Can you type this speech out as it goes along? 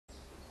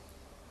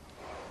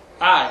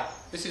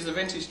This is the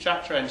Vintage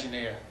Tractor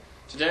Engineer.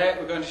 Today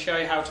we're going to show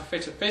you how to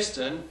fit a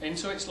piston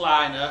into its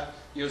liner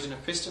using a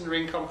piston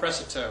ring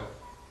compressor tool.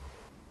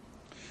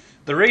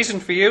 The reason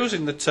for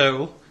using the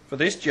tool for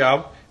this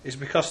job is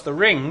because the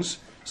rings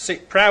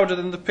sit prouder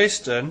than the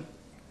piston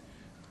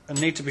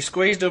and need to be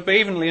squeezed up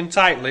evenly and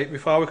tightly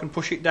before we can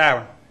push it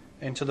down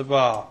into the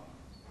bar.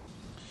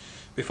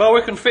 Before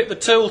we can fit the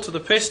tool to the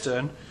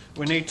piston,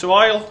 we need to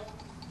oil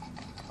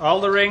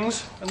all the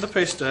rings and the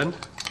piston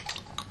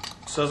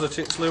so that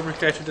it's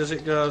lubricated as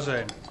it goes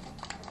in.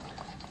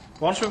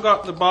 Once we've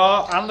got the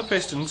bar and the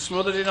piston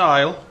smothered in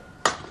oil,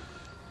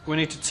 we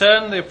need to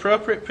turn the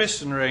appropriate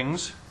piston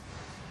rings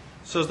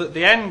so that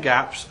the end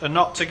gaps are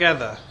not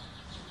together.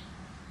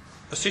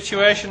 A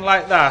situation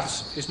like that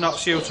is not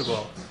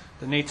suitable.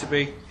 They need to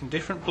be in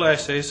different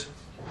places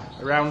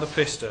around the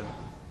piston.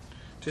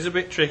 It is a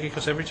bit tricky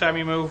because every time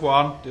you move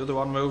one, the other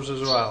one moves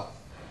as well.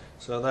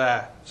 So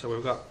there, so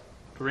we've got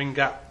the ring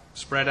gap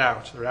spread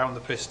out around the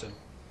piston.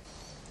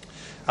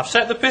 I've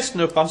set the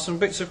piston up on some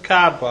bits of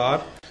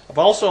cardboard. I've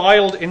also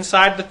oiled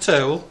inside the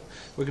tool.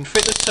 We can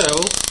fit the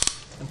tool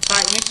and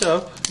tighten it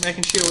up,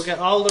 making sure we get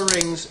all the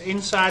rings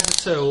inside the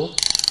tool.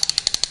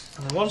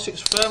 And then once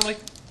it's firmly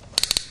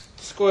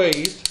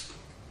squeezed,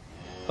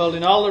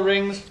 holding all the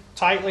rings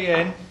tightly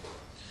in,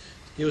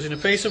 using a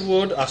piece of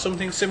wood or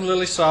something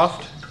similarly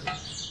soft,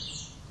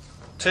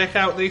 take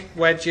out the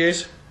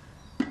wedges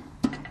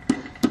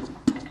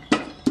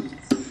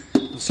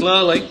and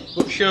slowly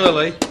but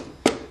surely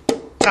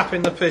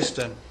tapping the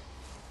piston.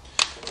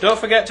 Don't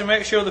forget to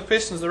make sure the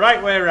piston's the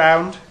right way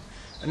around,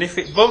 and if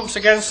it bumps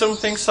against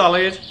something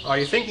solid or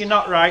you think you're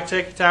not right,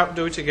 take it out and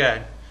do it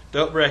again.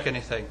 Don't break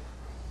anything.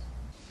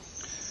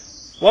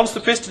 Once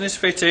the piston is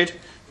fitted,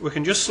 we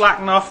can just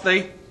slacken off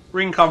the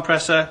ring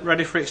compressor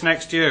ready for its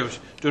next use.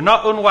 Do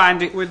not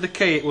unwind it with the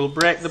key, it will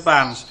break the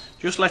bands.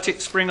 Just let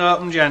it spring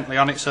open gently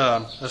on its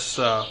own, as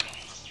so.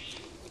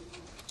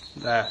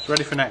 There, it's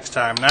ready for next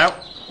time now.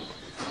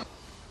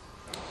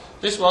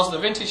 This was the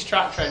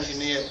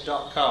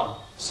VintageTractorEngineer.com.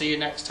 See you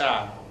next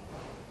time.